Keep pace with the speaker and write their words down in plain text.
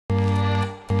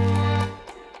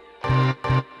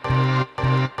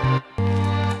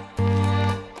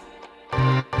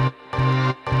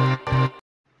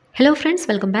Hello friends,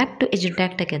 welcome back to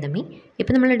Edutact Academy.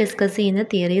 ഇപ്പോൾ നമ്മൾ discuss ചെയ്യുന്ന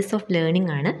തിയറീസ് ഓഫ്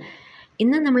ലേണിംഗ് ആണ്.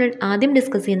 ഇന്ന് നമ്മൾ ആദ്യം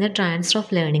ഡിസ്കസ് ചെയ്യുന്ന ട്രാൻസ്ഫർ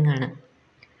ഓഫ് ലേണിംഗ് ആണ്.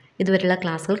 ഇതുവരെയുള്ള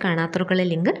ക്ലാസ്സുകൾ കാണാത്തവർക്കുള്ള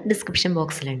link description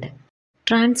ബോക്സിലുണ്ട്.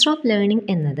 Transfer of learning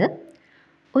എന്നത്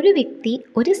ഒരു വ്യക്തി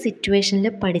ഒരു സിറ്റുവേഷനിൽ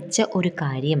പഠിച്ച ഒരു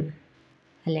കാര്യം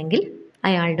അല്ലെങ്കിൽ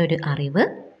അയാളുടെ ഒരു അറിവ്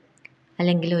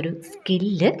അല്ലെങ്കിൽ ഒരു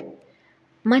സ്കില്ല്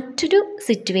മറ്റൊരു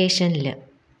സിറ്റുവേഷനിൽ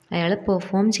അയാൾ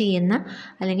പെർഫോം ചെയ്യുന്ന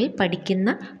അല്ലെങ്കിൽ പഠിക്കുന്ന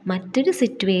മറ്റൊരു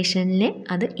സിറ്റുവേഷനിൽ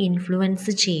അത്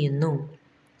ഇൻഫ്ലുവൻസ് ചെയ്യുന്നു.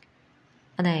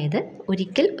 അതായത്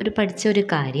ഒരിക്കൽ പഠിച്ച ഒരു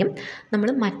കാര്യം നമ്മൾ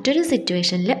മറ്റൊരു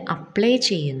സിറ്റുവേഷനിൽ അപ്ലൈ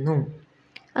ചെയ്യുന്നു.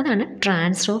 അതാണ്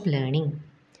transfer of learning.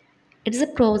 It's A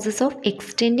process of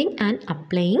extending and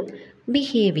applying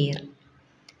behaviour.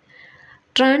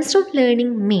 Transfer of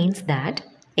learning means that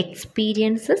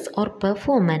experiences or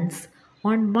performance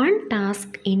on one task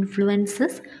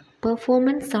influences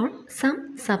performance on some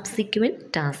subsequent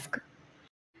task.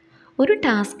 ഒരു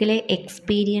ടാസ്കിലെ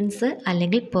എക്സ്പീരിയൻസ്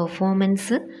അല്ലെങ്കിൽ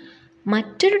പെർഫോമൻസ്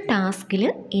മറ്റൊരു ടാസ്കിൽ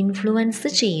influence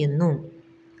ചെയ്യുന്നു.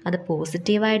 അത്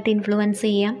പോസിറ്റീവായിട്ട് influence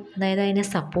ചെയ്യാം, അതായത് അതിനെ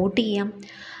സപ്പോർട്ട് ചെയ്യാം,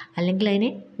 അല്ലെങ്കിൽ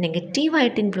അതിനെ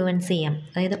നെഗറ്റീവായിട്ട് ഇൻഫ്ലുവൻസ് ചെയ്യാം,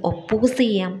 അതായത് ഒപ്പോസ്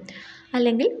ചെയ്യാം,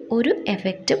 അല്ലെങ്കിൽ ഒരു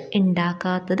എഫക്റ്റും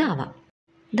ഉണ്ടാക്കാത്തതാവാം.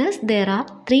 Thus there are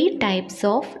three types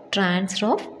of transfer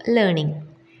of learning.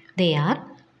 They are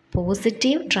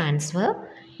positive transfer,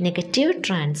 negative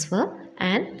transfer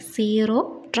and zero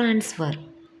transfer.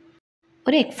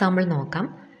 ഒരു എക്സാമ്പിൾ നോക്കാം.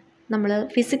 നമ്മൾ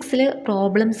ഫിസിക്സിൽ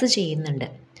പ്രോബ്ലംസ് ചെയ്യുന്നുണ്ട്.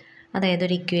 അതായത്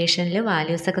ഒരു ഇക്വേഷനിൽ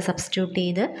വാല്യൂസൊക്കെ സബ്സ്റ്റിറ്റ്യൂട്ട്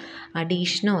ചെയ്ത്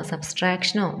അഡീഷനോ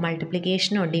സബ്സ്ട്രാക്ഷനോ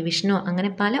മൾട്ടിപ്ലിക്കേഷനോ ഡിവിഷനോ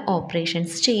അങ്ങനെ പല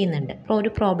ഓപ്പറേഷൻസ് ചെയ്യുന്നുണ്ട്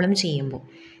ഒരു പ്രോബ്ലം ചെയ്യുമ്പോൾ.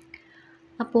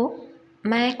 അപ്പോൾ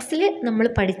മാത്സിൽ നമ്മൾ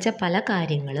പഠിച്ച പല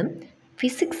കാര്യങ്ങളും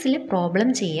ഫിസിക്സിൽ പ്രോബ്ലം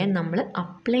ചെയ്യാൻ നമ്മൾ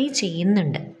അപ്ലൈ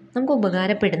ചെയ്യുന്നുണ്ട്, നമുക്ക്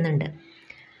ഉപകാരപ്പെടുന്നുണ്ട്.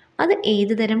 അത്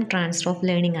ഏത് തരം ട്രാൻസ്ഫർ ഓഫ്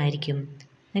ലേണിംഗ് ആയിരിക്കും?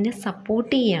 അതിനെ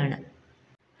സപ്പോർട്ട് ചെയ്യുകയാണ്.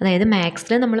 അതായത്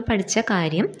മാത്സിൽ നമ്മൾ പഠിച്ച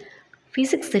കാര്യം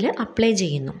ഫിസിക്സിൽ അപ്ലൈ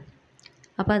ചെയ്യുന്നു,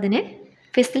 അപ്പോൾ അതിനെ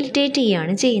ഫെസിലിറ്റേറ്റ്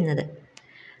ചെയ്യുകയാണ് ചെയ്യുന്നത്.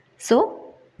 So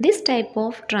this type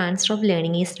of transfer of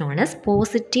learning is known as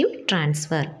positive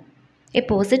transfer. A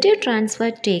positive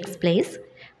transfer takes place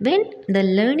when the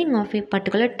learning of a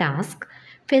particular task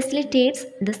facilitates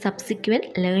the subsequent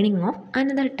learning of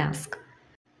another task.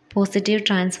 Positive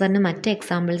ട്രാൻസ്ഫറിന് മറ്റ്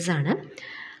examples ആണ്.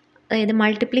 അതായത്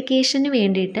മൾട്ടിപ്ലിക്കേഷന്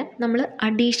വേണ്ടിയിട്ട് നമ്മൾ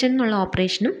addition എന്നുള്ള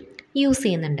ഓപ്പറേഷനും use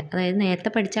ചെയ്യുന്നുണ്ട്. അതായത്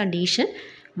നേരത്തെ പഠിച്ച അഡീഷൻ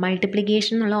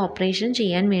മൾട്ടിപ്ലിക്കേഷൻ എന്നുള്ള ഓപ്പറേഷൻ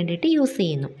ചെയ്യാൻ വേണ്ടിയിട്ട് യൂസ്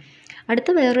ചെയ്യുന്നു. അടുത്ത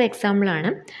വേറൊരു എക്സാമ്പിളാണ്,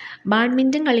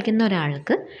 ബാഡ്മിൻ്റൺ കളിക്കുന്ന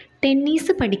ഒരാൾക്ക്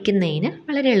ടെന്നീസ് പഠിക്കുന്നതിന്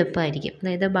വളരെ എളുപ്പമായിരിക്കും.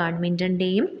 അതായത്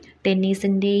ബാഡ്മിൻ്റൻ്റെയും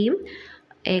ടെന്നീസിൻ്റെയും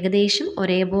ഏകദേശം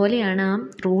ഒരേപോലെയാണ് ആ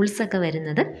റൂൾസൊക്കെ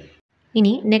വരുന്നത്.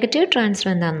 ഇനി നെഗറ്റീവ് ട്രാൻസ്ഫർ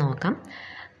എന്താണെന്ന് നോക്കാം.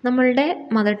 നമ്മളുടെ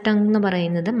മദർ ടങ് എന്ന്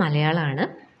പറയുന്നത് മലയാളമാണ്.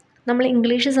 നമ്മൾ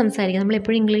ഇംഗ്ലീഷ് സംസാരിക്കുക,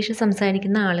 നമ്മളെപ്പോഴും ഇംഗ്ലീഷ്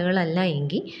സംസാരിക്കുന്ന ആളുകളല്ല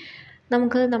എങ്കിൽ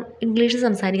നമുക്ക് ഇംഗ്ലീഷ്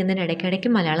സംസാരിക്കുന്നതിന് ഇടയ്ക്കിടയ്ക്ക്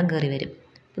മലയാളം കയറി വരും.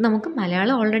 അപ്പോൾ നമുക്ക്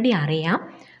മലയാളം ഓൾറെഡി അറിയാം,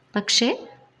 പക്ഷേ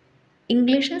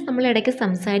ഇംഗ്ലീഷ് നമ്മൾ ഇടയ്ക്ക്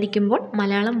സംസാരിക്കുമ്പോൾ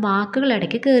മലയാളം വാക്കുകൾ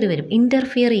ഇടയ്ക്ക് കയറി വരും,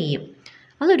 ഇൻ്റർഫിയർ ചെയ്യും.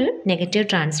 അതൊരു നെഗറ്റീവ്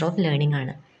ട്രാൻസ്ഫർ ഓഫ് ലേണിംഗ്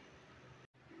ആണ്.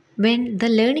 When the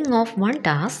learning of one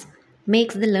task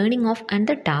makes the learning of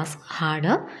another task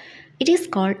harder, it is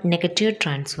called negative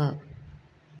transfer.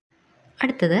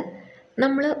 അടുത്തത്,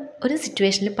 നമ്മൾ ഒരു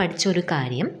സിറ്റുവേഷനിൽ പഠിച്ച ഒരു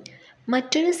കാര്യം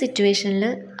മറ്റൊരു സിറ്റുവേഷനിൽ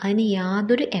അതിന്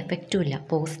യാതൊരു എഫക്റ്റും ഇല്ല,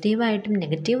 പോസിറ്റീവായിട്ടും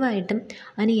നെഗറ്റീവായിട്ടും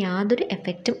അതിന് യാതൊരു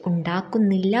എഫക്റ്റും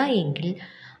ഉണ്ടാക്കുന്നില്ല എങ്കിൽ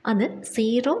അത്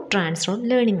സീറോ ട്രാൻസ്ഫർ ഓഫ്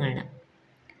ലേണിംഗ് ആണ്.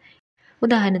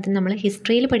 ഉദാഹരണത്തിന് നമ്മൾ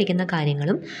ഹിസ്റ്ററിയിൽ പഠിക്കുന്ന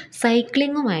കാര്യങ്ങളും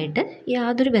സൈക്ലിങ്ങുമായിട്ട്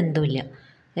യാതൊരു ബന്ധവുമില്ല.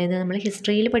 അതായത് നമ്മൾ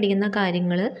ഹിസ്റ്ററിയിൽ പഠിക്കുന്ന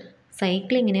കാര്യങ്ങൾ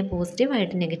സൈക്ലിങ്ങിനെ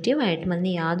പോസിറ്റീവായിട്ടും നെഗറ്റീവായിട്ടും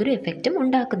അതിന് യാതൊരു എഫക്റ്റും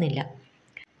ഉണ്ടാക്കുന്നില്ല.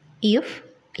 If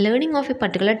learning of A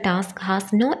particular task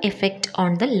has no effect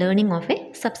on the learning of A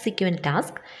subsequent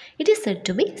task, it is said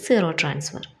to B zero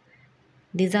transfer.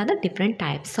 These are the different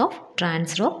types of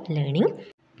transfer of learning: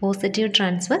 positive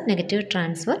transfer, negative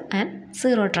transfer and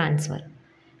zero transfer.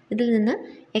 ഇതിൽ നിന്ന്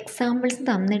examples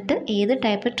തന്നിട്ട് ഏത്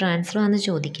type transfer ആണെന്ന്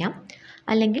ചോദിക്കാം,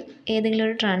 അല്ലെങ്കിൽ ഏതെങ്കിലും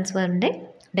ഒരു ട്രാൻസ്ഫറിൻ്റെ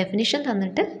definition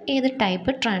തന്നിട്ട് ഏത്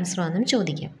ടൈപ്പ് ട്രാൻസ്ഫർ ആണെന്നും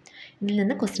ചോദിക്കാം. ഇതിൽ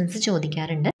നിന്ന് ക്വസ്റ്റ്യൻസ്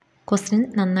ചോദിക്കാറുണ്ട്. ക്വസ്റ്റ്യൻ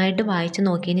നന്നായിട്ട് വായിച്ച്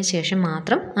നോക്കിയതിന് ശേഷം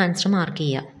മാത്രം ആൻസർ മാർക്ക്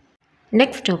ചെയ്യുക.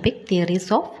 Next topic, theories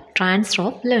of transfer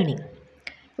of learning.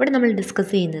 ഇവിടെ നമ്മൾ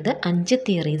ഡിസ്കസ് ചെയ്യുന്നത് 5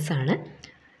 തിയറീസ് ആണ്.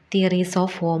 തിയറീസ്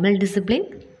ഓഫ് ഫോർമൽ ഡിസിപ്ലിൻ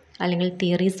അല്ലെങ്കിൽ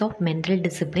തിയറീസ് ഓഫ് മെൻ്റൽ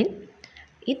ഡിസിപ്ലിൻ.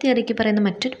 ഈ തിയറിക്ക് പറയുന്ന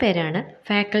മറ്റൊരു പേരാണ്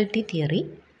faculty theory.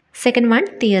 Second one,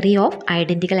 theory of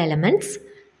identical elements,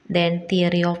 then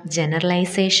theory of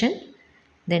generalisation,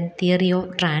 then theory of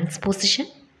transposition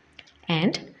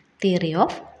and theory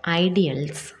of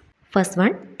ideals. First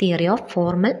one, theory of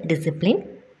formal discipline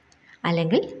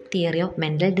അല്ലെങ്കിൽ theory of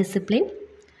mental discipline.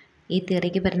 ഈ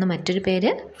തിയറിക്ക് പറയുന്ന മറ്റൊരു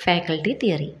പേര് faculty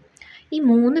theory. ഈ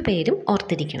 3 പേരും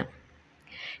ഓർത്തിരിക്കണം.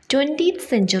 20th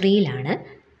സെഞ്ച്വറിയിലാണ്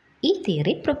ഈ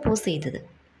theory propose ചെയ്തത്.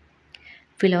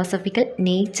 ഫിലോസഫിക്കൽ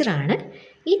നേച്ചറാണ്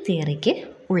ഈ തിയറിക്ക്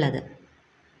ഉള്ളത്.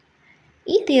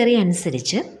 ഈ തിയറി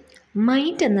അനുസരിച്ച്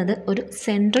മൈൻഡ് എന്നത് ഒരു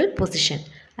സെൻട്രൽ പൊസിഷൻ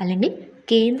അല്ലെങ്കിൽ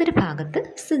കേന്ദ്രഭാഗത്ത്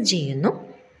സ്ഥിതി ചെയ്യുന്നു.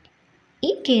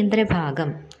 ഈ കേന്ദ്രഭാഗം,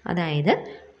 അതായത്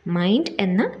മൈൻഡ്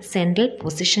എന്ന സെൻട്രൽ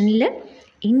പൊസിഷനിൽ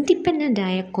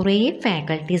ഇൻഡിപെൻഡൻ്റായ കുറേ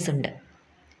ഫാക്കൽറ്റീസ് ഉണ്ട്.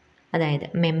 അതായത്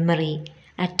memory,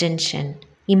 attention,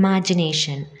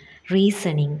 imagination,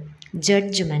 reasoning,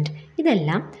 judgement,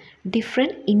 ഇതെല്ലാം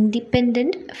different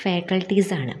independent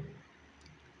ഫാക്കൽറ്റീസാണ്.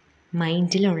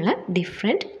 മൈൻഡിലുള്ള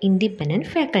different independent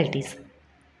faculties.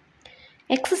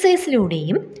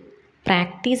 എക്സസൈസിലൂടെയും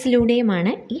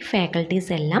പ്രാക്ടീസിലൂടെയുമാണ് ഈ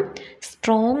ഫാക്കൽറ്റീസ് എല്ലാം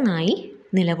സ്ട്രോങ് ആയി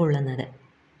നിലകൊള്ളുന്നത്.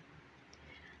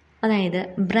 അതായത്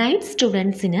ബ്രൈറ്റ്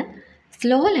സ്റ്റുഡൻസിന്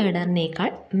സ്ലോ ലേണറിനേക്കാൾ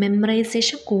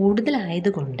മെമ്മറൈസേഷൻ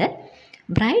കൂടുതലായതുകൊണ്ട്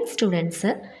ബ്രൈറ്റ്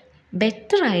സ്റ്റുഡൻസ്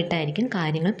ബെറ്റർ ആയിട്ടായിരിക്കും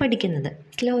കാര്യങ്ങൾ പഠിക്കുന്നത്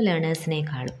സ്ലോ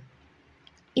ലേണേഴ്സിനേക്കാളും.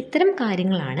 ഇത്തരം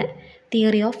കാര്യങ്ങളാണ്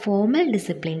തിയറി ഓഫ് ഫോർമൽ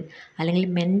ഡിസിപ്ലിൻ അല്ലെങ്കിൽ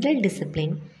മെൻ്റൽ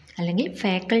ഡിസിപ്ലിൻ അല്ലെങ്കിൽ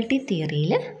ഫാക്കൽറ്റി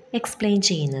തിയറിയിൽ എക്സ്പ്ലെയിൻ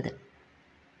ചെയ്യുന്നത്.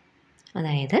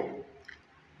 അതായത്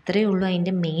ഇത്രയേ ഉള്ളൂ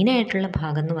അതിൻ്റെ മെയിനായിട്ടുള്ള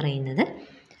ഭാഗം എന്ന് പറയുന്നത്.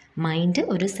 മൈൻഡ്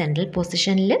ഒരു സെൻട്രൽ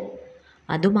പൊസിഷനിൽ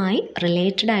അതുമായി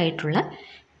റിലേറ്റഡ് ആയിട്ടുള്ള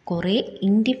കുറേ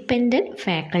independent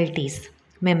faculties,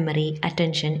 memory,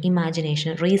 attention,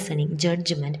 imagination, reasoning,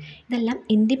 judgement, ഇതെല്ലാം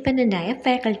ഇൻഡിപെൻഡൻ്റായ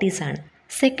ഫാക്കൽറ്റീസാണ്.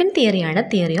 Second തിയറിയാണ്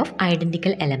theory of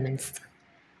identical elements.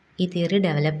 ഈ തിയറി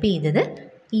ഡെവലപ്പ് ചെയ്തത്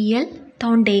ഇ.എൽ.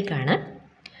 തോണ്ടേക്കാണ്.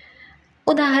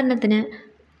 ഉദാഹരണത്തിന്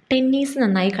ടെന്നീസ്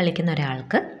നന്നായി കളിക്കുന്ന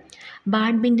ഒരാൾക്ക്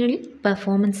ബാഡ്മിൻ്റണിൽ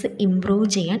പെർഫോമൻസ് ഇമ്പ്രൂവ്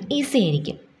ചെയ്യാൻ ഈസി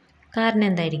ആയിരിക്കും. കാരണം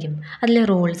എന്തായിരിക്കും? അതിലെ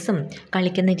റൂൾസും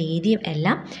കളിക്കുന്ന രീതിയും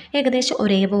എല്ലാം ഏകദേശം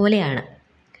ഒരേപോലെയാണ്.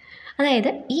 അതായത്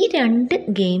ഈ 2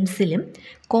 ഗെയിംസിലും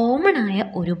കോമൺ ആയ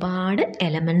ഒരുപാട്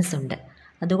എലമെൻറ്റ്സ് ഉണ്ട്.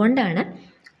 അതുകൊണ്ടാണ്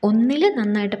ഒന്നിൽ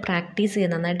നന്നായിട്ട് പ്രാക്ടീസ്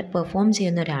ചെയ്ത് നന്നായിട്ട് പെർഫോം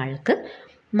ചെയ്യുന്ന ഒരാൾക്ക്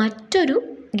മറ്റൊരു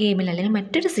ഗെയിമിൽ അല്ലെങ്കിൽ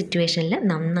മറ്റൊരു സിറ്റുവേഷനിൽ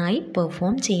നന്നായി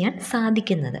പെർഫോം ചെയ്യാൻ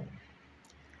സാധിക്കുന്നത്.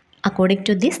 According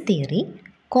to this theory,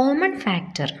 common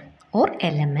factor or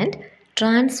element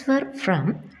transfer from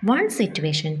one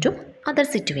situation to other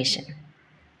situation.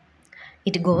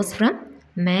 It goes from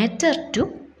matter to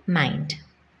mind.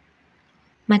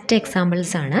 മറ്റ്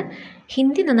എക്സാമ്പിൾസാണ്,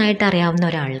 ഹിന്ദി നന്നായിട്ട് അറിയാവുന്ന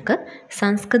ഒരാൾക്ക്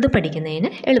സംസ്കൃതം പഠിക്കുന്നതിന്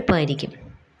എളുപ്പമായിരിക്കും.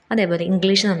 അതേപോലെ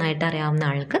ഇംഗ്ലീഷ് നന്നായിട്ട് അറിയാവുന്ന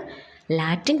ആൾക്ക്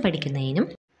ലാറ്റിൻ പഠിക്കുന്നതിനും,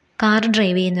 കാർ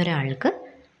ഡ്രൈവ് ചെയ്യുന്ന ഒരാൾക്ക്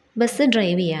ബസ്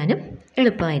ഡ്രൈവ് ചെയ്യാനും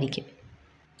എളുപ്പമായിരിക്കും.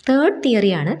 Third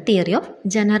തിയറിയാണ് theory of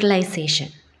generalisation.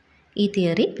 ഈ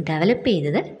തിയറി ഡെവലപ്പ്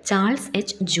ചെയ്തത് ചാൾസ്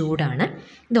എച്ച് ജൂഡാണ്.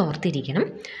 ഇത് ഓർത്തിരിക്കണം.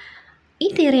 ഈ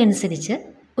തിയറി അനുസരിച്ച്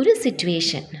ഒരു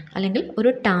സിറ്റുവേഷൻ അല്ലെങ്കിൽ ഒരു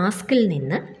ടാസ്കിൽ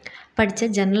നിന്ന് പഠിച്ച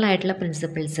ജനറൽ ആയിട്ടുള്ള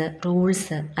പ്രിൻസിപ്പിൾസ്,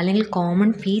 റൂൾസ് അല്ലെങ്കിൽ കോമൺ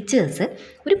ഫീച്ചേഴ്സ്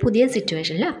ഒരു പുതിയ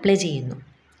സിറ്റുവേഷനിൽ അപ്ലൈ ചെയ്യുന്നു.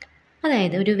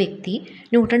 അതായത് ഒരു വ്യക്തി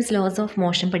ന്യൂട്ടൺസ് ലോസ് ഓഫ്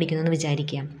മോഷൻ പഠിക്കുന്നു എന്ന്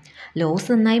വിചാരിക്കുക. ലോസ്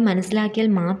നന്നായി മനസ്സിലാക്കിയാൽ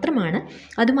മാത്രമാണ്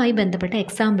അതുമായി ബന്ധപ്പെട്ട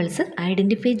എക്സാമ്പിൾസ്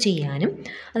ഐഡൻറ്റിഫൈ ചെയ്യാനും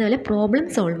അതുപോലെ പ്രോബ്ലം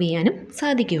സോൾവ് ചെയ്യാനും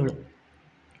സാധിക്കുകയുള്ളൂ.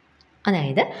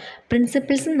 അതായത്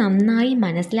പ്രിൻസിപ്പിൾസ് നന്നായി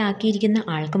മനസ്സിലാക്കിയിരിക്കുന്ന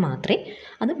ആൾക്ക് മാത്രമേ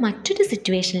അത് മറ്റൊരു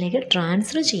സിറ്റുവേഷനിലേക്ക്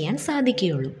ട്രാൻസ്ഫർ ചെയ്യാൻ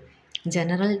സാധിക്കുകയുള്ളൂ.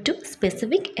 ജനറൽ ടു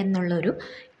സ്പെസിഫിക് എന്നുള്ളൊരു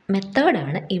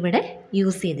മെത്തേഡാണ് ഇവിടെ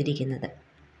യൂസ് ചെയ്തിരിക്കുന്നത്.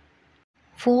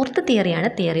 Fourth തിയറിയാണ്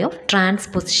theory of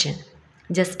transposition.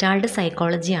 Gestalt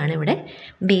സൈക്കോളജിയാണ് ഇവിടെ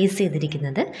ബേസ്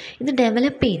ചെയ്തിരിക്കുന്നത്. ഇത്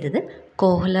ഡെവലപ്പ് ചെയ്തത്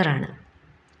കോഹ്ലറാണ്.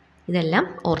 ഇതെല്ലാം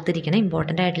ഓർത്തിരിക്കണം,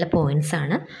 ഇമ്പോർട്ടൻ്റ് ആയിട്ടുള്ള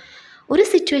പോയിൻറ്റ്സാണ്. ഒരു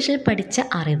സിറ്റുവേഷനിൽ പഠിച്ച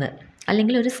അറിവ്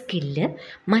അല്ലെങ്കിൽ ഒരു സ്കില്ല്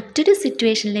മറ്റൊരു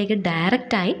സിറ്റുവേഷനിലേക്ക്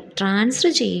ഡയറക്റ്റായി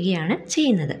ട്രാൻസ്ഫർ ചെയ്യുകയാണ്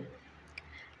ചെയ്യുന്നത്.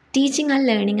 ടീച്ചിങ് ആൻഡ്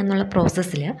ലേണിംഗ് എന്നുള്ള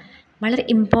പ്രോസസ്സിൽ വളരെ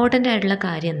ഇമ്പോർട്ടൻ്റ് ആയിട്ടുള്ള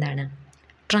കാര്യം എന്താണ്?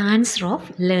 Transfer of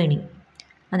learning.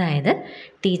 അതായത്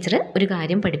ടീച്ചർ ഒരു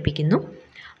കാര്യം പഠിപ്പിക്കുന്നു,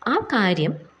 ആ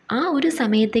കാര്യം ആ ഒരു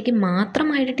സമയത്തേക്ക്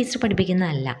മാത്രമായിട്ട് ടീച്ചർ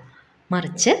പഠിപ്പിക്കുന്നതല്ല,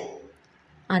 മറിച്ച്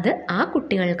അത് ആ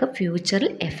കുട്ടികൾക്ക്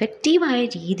ഫ്യൂച്ചറിൽ എഫക്റ്റീവായ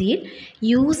രീതിയിൽ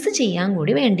യൂസ് ചെയ്യാൻ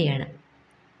കൂടി വേണ്ടിയാണ്.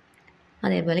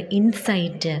 അതേപോലെ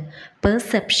ഇൻസൈറ്റ്,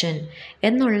 പെർസെപ്ഷൻ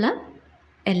എന്നുള്ള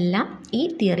എല്ലാം ഈ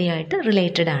തിയറിയായിട്ട്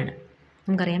റിലേറ്റഡ് ആണ്.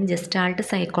 നമുക്കറിയാം ജസ്റ്റാൾട്ട്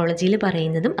സൈക്കോളജിയിൽ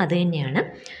പറയുന്നതും അത് തന്നെയാണ്.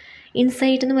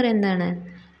 ഇൻസൈറ്റ് എന്ന് പറയുന്നത് എന്താണ്?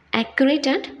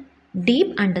 ആക്യുറേറ്റ് ആൻഡ്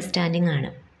ഡീപ്പ് അണ്ടർസ്റ്റാൻഡിംഗ് ആണ്.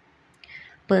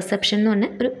 പെർസെപ്ഷൻ എന്ന്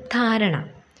പറഞ്ഞാൽ ഒരു ധാരണ.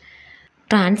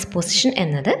 ട്രാൻസ്പൊസിഷൻ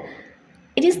എന്നത്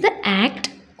it is the act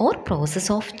or process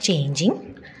of changing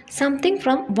something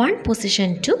from one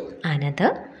position to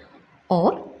another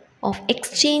or of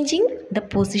exchanging the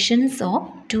positions of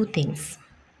two things.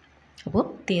 അപ്പോൾ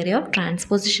തിയറി ഓഫ്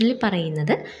ട്രാൻസ്പൊസിഷനിൽ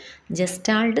പറയുന്നത്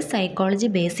ജസ്റ്റാൾട്ട് സൈക്കോളജി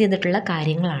ബേസ് ചെയ്തിട്ടുള്ള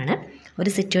കാര്യങ്ങളാണ്. ഒരു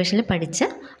സിറ്റുവേഷനിൽ പഠിച്ച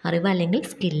അറിവ് അല്ലെങ്കിൽ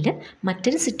സ്കില്ല്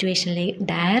മറ്റൊരു സിറ്റുവേഷനിലേക്ക്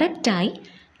ഡയറക്റ്റായി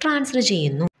ട്രാൻസ്ഫർ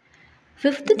ചെയ്യുന്നു.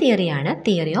 Fifth തിയറിയാണ്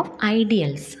theory of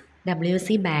ideals.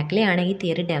 WC ബാഗ്ലെയാണ് ഈ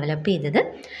തിയറി ഡെവലപ്പ്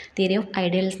ചെയ്തത്. തിയറി ഓഫ്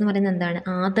ഐഡിയൽസ് എന്ന് പറയുന്നത് എന്താണ്?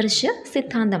 ആദർശ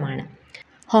സിദ്ധാന്തമാണ്.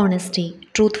 ഹോണസ്റ്റി,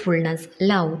 ട്രൂത്ത്ഫുൾനെസ്,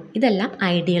 ലവ് ഇതെല്ലാം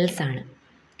ഐഡിയൽസ് ആണ്.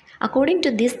 According to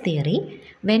this theory,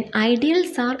 when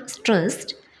ideals R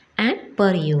stressed and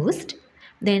പെർയൂസ്ഡ്,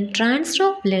 then transfer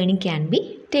of learning can be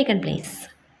taken place.